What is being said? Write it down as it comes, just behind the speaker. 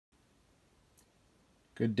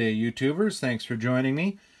Good day, YouTubers. Thanks for joining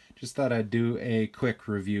me. Just thought I'd do a quick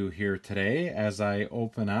review here today as I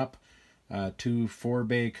open up two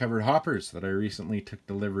 4-bay covered hoppers that I recently took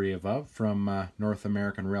delivery of from North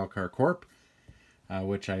American Railcar Corp,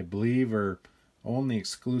 which I believe are only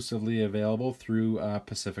exclusively available through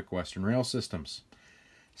Pacific Western Rail Systems.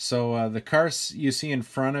 So the car you see in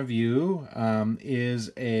front of you is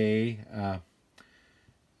an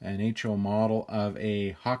HO model of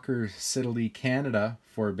a Hawker Siddeley Canada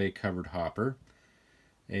 4-bay covered hopper,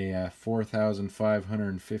 a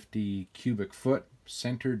 4,550 cubic foot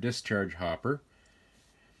center discharge hopper.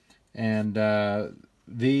 And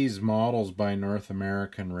these models by North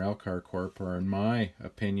American Railcar Corp are, in my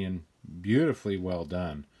opinion, beautifully well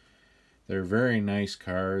done. They're very nice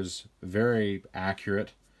cars, very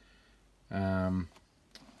accurate. I'll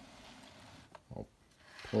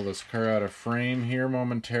pull this car out of frame here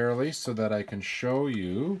momentarily so that I can show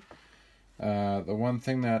you the one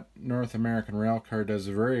thing that North American Railcar does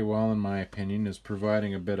very well, in my opinion, is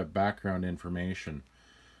providing a bit of background information.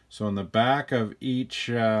 So in the back of each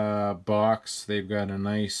box, they've got a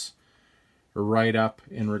nice write-up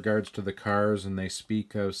in regards to the cars, and they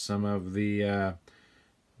speak of some of the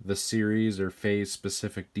series or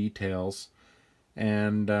phase-specific details.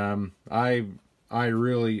 And I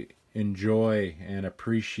really enjoy and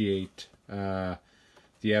appreciate the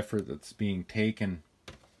effort that's being taken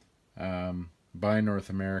by North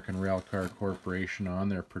American Railcar Corporation on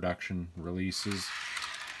their production releases,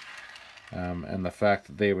 and the fact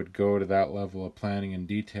that they would go to that level of planning and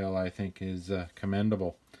detail, I think, is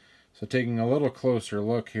commendable. So taking a little closer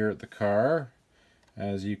look here at the car,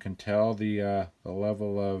 as you can tell, the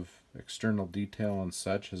level of external detail and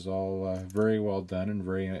such is all very well done and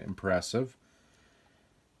very impressive.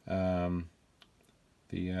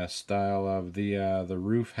 The style of the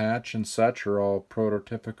roof hatch and such are all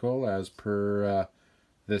prototypical as per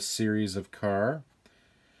this series of car.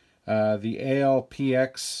 The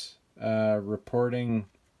ALPX reporting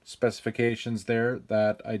specifications there,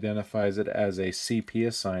 that identifies it as a CP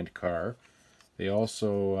assigned car. They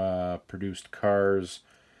also produced cars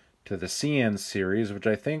to the CN series, which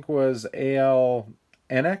I think was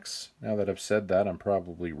ALNX. Now that I've said that, I'm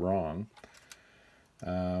probably wrong.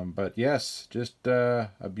 But yes, just a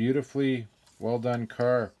beautifully well done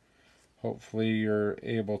car. Hopefully you're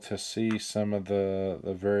able to see some of the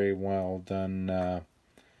very well done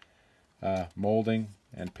molding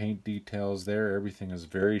and paint details there. Everything is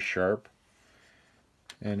very sharp,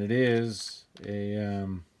 and it is a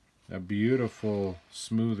beautiful,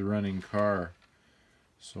 smooth running car.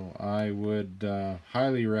 So I would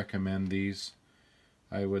highly recommend these.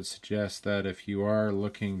 I would suggest that if you are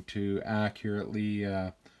looking to accurately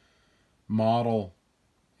model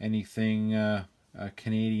anything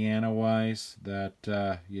Canadiana-wise,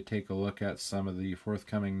 that you take a look at some of the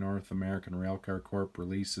forthcoming North American Railcar Corp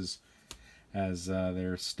releases, as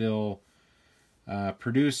they're still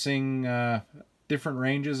producing different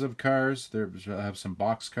ranges of cars. They have some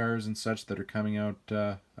box cars and such that are coming out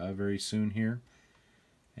very soon here.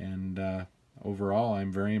 And overall,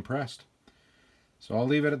 I'm very impressed. So I'll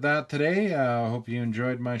leave it at that today. I hope you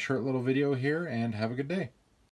enjoyed my short little video here, and have a good day.